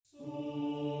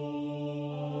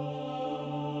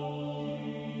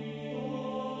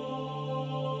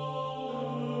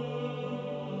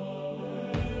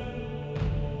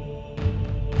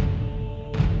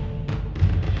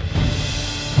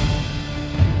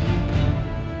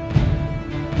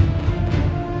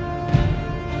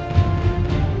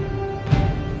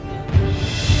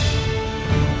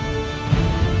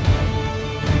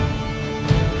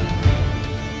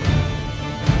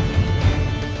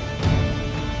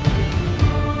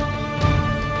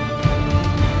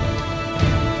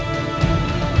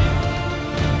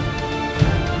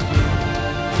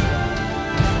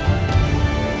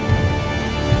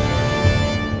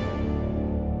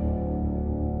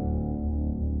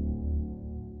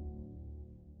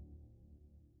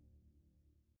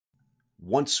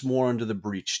Once more under the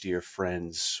breach, dear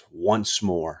friends, once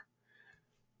more.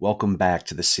 Welcome back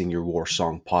to the Sing Your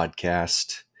Warsong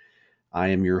podcast. I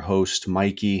am your host,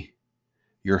 Mikey,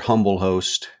 your humble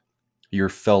host, your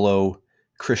fellow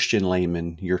Christian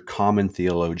layman, your common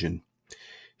theologian.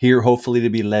 Here, hopefully, to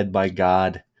be led by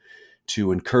God,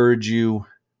 to encourage you,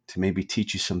 to maybe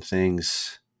teach you some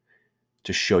things,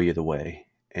 to show you the way.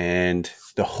 And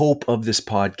the hope of this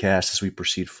podcast as we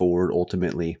proceed forward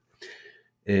ultimately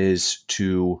is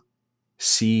to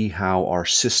see how our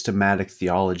systematic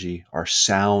theology, our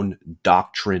sound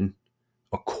doctrine,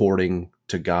 according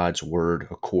to God's word,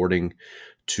 according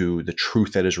to the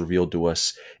truth that is revealed to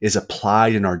us, is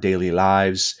applied in our daily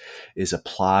lives, is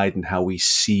applied in how we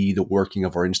see the working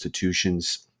of our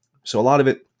institutions. So a lot of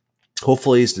it,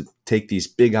 hopefully, is to take these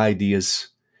big ideas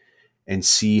and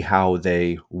see how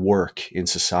they work in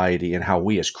society and how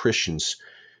we as Christians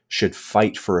should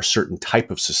fight for a certain type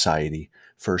of society,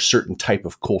 for a certain type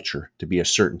of culture, to be a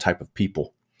certain type of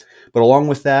people. But along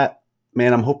with that,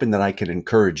 man, I'm hoping that I can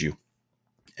encourage you.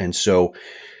 And so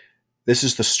this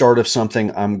is the start of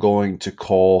something I'm going to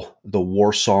call the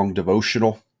Warsong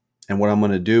Devotional. And what I'm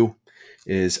going to do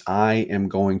is I am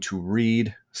going to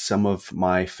read some of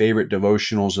my favorite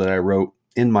devotionals that I wrote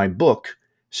in my book,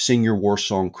 Sing Your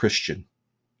Warsong Christian,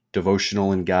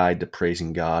 Devotional and Guide to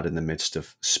Praising God in the Midst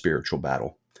of Spiritual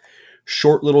Battle.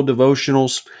 Short little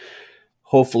devotionals,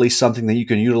 hopefully something that you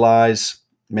can utilize,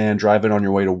 man, driving on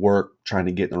your way to work, trying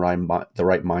to get in the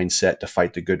right mindset to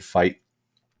fight the good fight.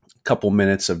 A couple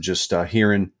minutes of just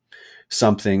hearing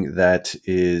something that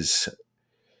is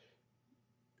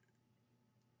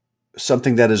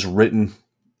written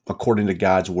according to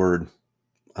God's word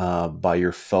by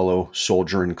your fellow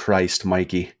soldier in Christ,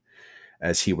 Mikey,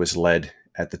 as he was led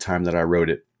at the time that I wrote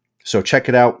it. So check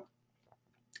it out.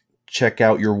 Check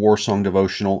out your Warsong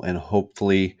Devotional, and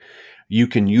hopefully you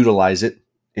can utilize it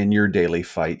in your daily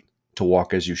fight to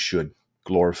walk as you should,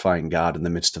 glorifying God in the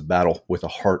midst of battle with a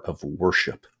heart of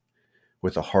worship.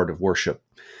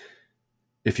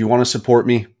 If you want to support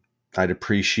me, I'd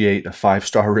appreciate a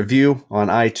 5-star review on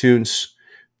iTunes.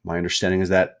 My understanding is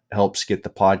that helps get the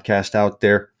podcast out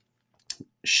there.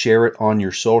 Share it on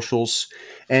your socials,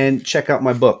 and check out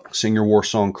my book, Sing Your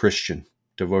Warsong Christian,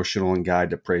 Devotional and Guide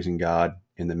to Praising God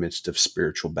in the Midst of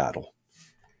Spiritual Battle.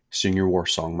 Sing your war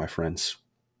song, my friends.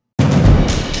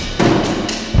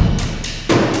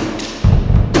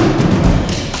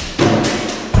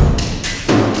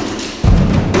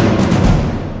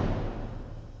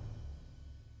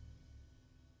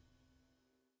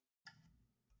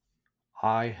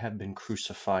 I have been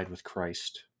crucified with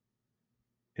Christ.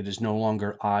 It is no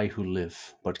longer I who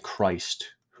live, but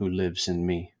Christ who lives in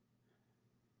me.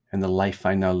 And the life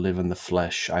I now live in the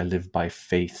flesh, I live by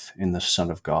faith in the Son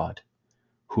of God,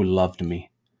 who loved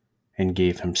me and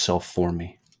gave himself for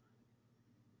me.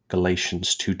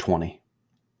 Galatians 2:20.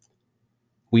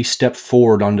 We step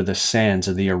forward onto the sands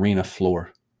of the arena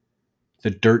floor. The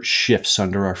dirt shifts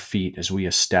under our feet as we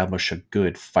establish a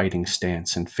good fighting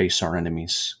stance and face our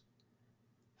enemies.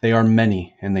 They are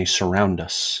many and they surround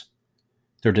us.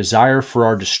 Their desire for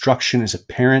our destruction is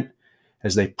apparent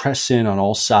as they press in on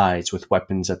all sides with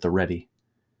weapons at the ready.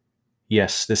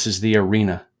 Yes, this is the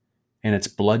arena, and its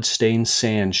blood-stained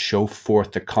sands show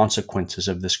forth the consequences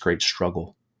of this great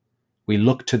struggle. We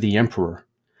look to the Emperor,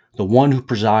 the one who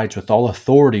presides with all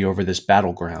authority over this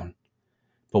battleground,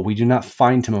 but we do not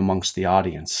find him amongst the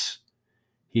audience.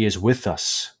 He is with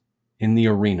us in the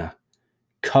arena,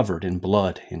 covered in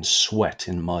blood, in sweat,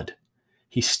 and mud.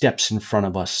 He steps in front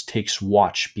of us, takes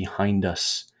watch behind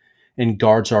us, and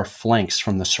guards our flanks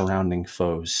from the surrounding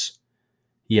foes.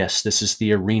 Yes, this is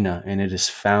the arena, and it is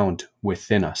found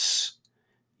within us.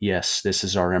 Yes, this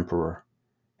is our Emperor,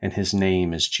 and his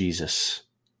name is Jesus.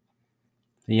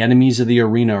 The enemies of the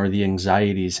arena are the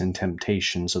anxieties and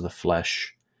temptations of the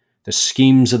flesh, the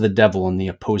schemes of the devil and the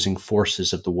opposing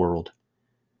forces of the world.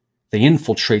 They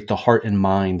infiltrate the heart and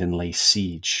mind and lay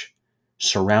siege,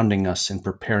 surrounding us and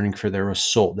preparing for their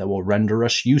assault that will render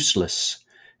us useless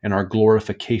in our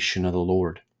glorification of the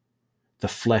Lord. The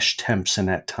flesh tempts and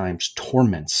at times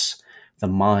torments the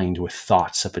mind with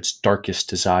thoughts of its darkest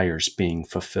desires being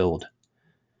fulfilled.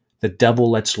 The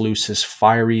devil lets loose his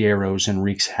fiery arrows and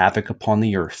wreaks havoc upon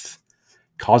the earth,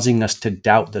 causing us to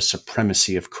doubt the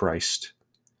supremacy of Christ.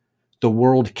 The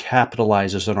world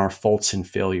capitalizes on our faults and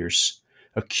failures,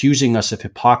 accusing us of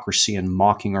hypocrisy and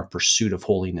mocking our pursuit of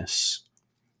holiness.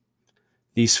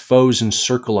 These foes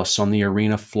encircle us on the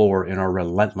arena floor and are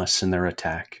relentless in their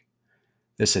attack.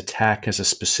 This attack has a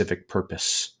specific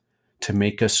purpose: to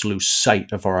make us lose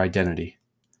sight of our identity.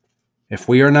 If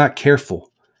we are not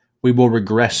careful, we will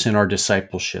regress in our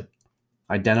discipleship.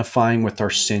 identifying with our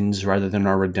sins rather than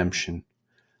our redemption,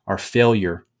 our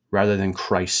failure rather than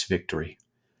Christ's victory.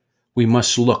 We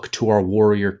must look to our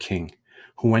warrior king,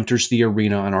 who enters the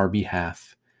arena on our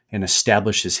behalf and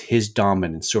establishes his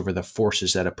dominance over the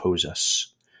forces that oppose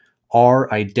us.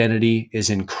 Our identity is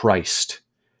in Christ.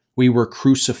 We were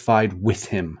crucified with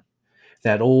him.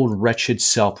 That old wretched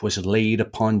self was laid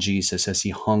upon Jesus as he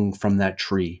hung from that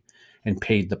tree and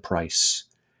paid the price.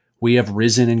 We have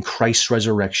risen in Christ's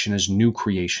resurrection as new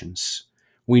creations.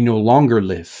 We no longer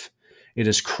live. It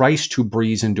is Christ who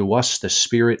breathes into us the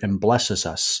Spirit and blesses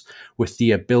us with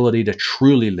the ability to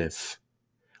truly live.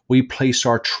 We place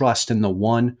our trust in the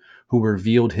one who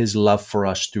revealed his love for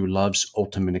us through love's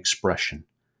ultimate expression,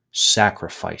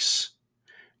 sacrifice.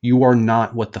 You are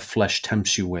not what the flesh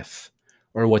tempts you with,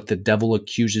 or what the devil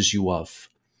accuses you of.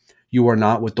 You are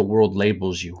not what the world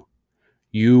labels you.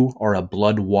 You are a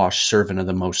blood-washed servant of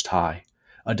the Most High,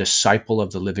 a disciple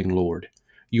of the living Lord.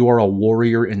 You are a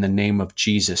warrior in the name of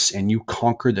Jesus, and you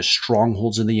conquer the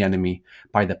strongholds of the enemy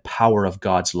by the power of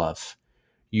God's love.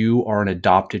 You are an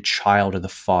adopted child of the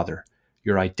Father.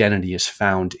 Your identity is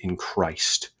found in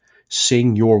Christ.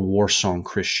 Sing your war song,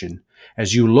 Christian,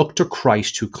 as you look to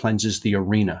Christ who cleanses the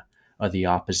arena of the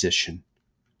opposition.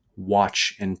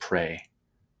 Watch and pray.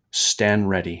 Stand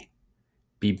ready.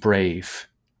 Be brave.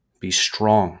 Be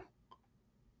strong.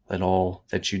 Let all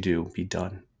that you do be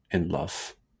done in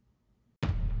love.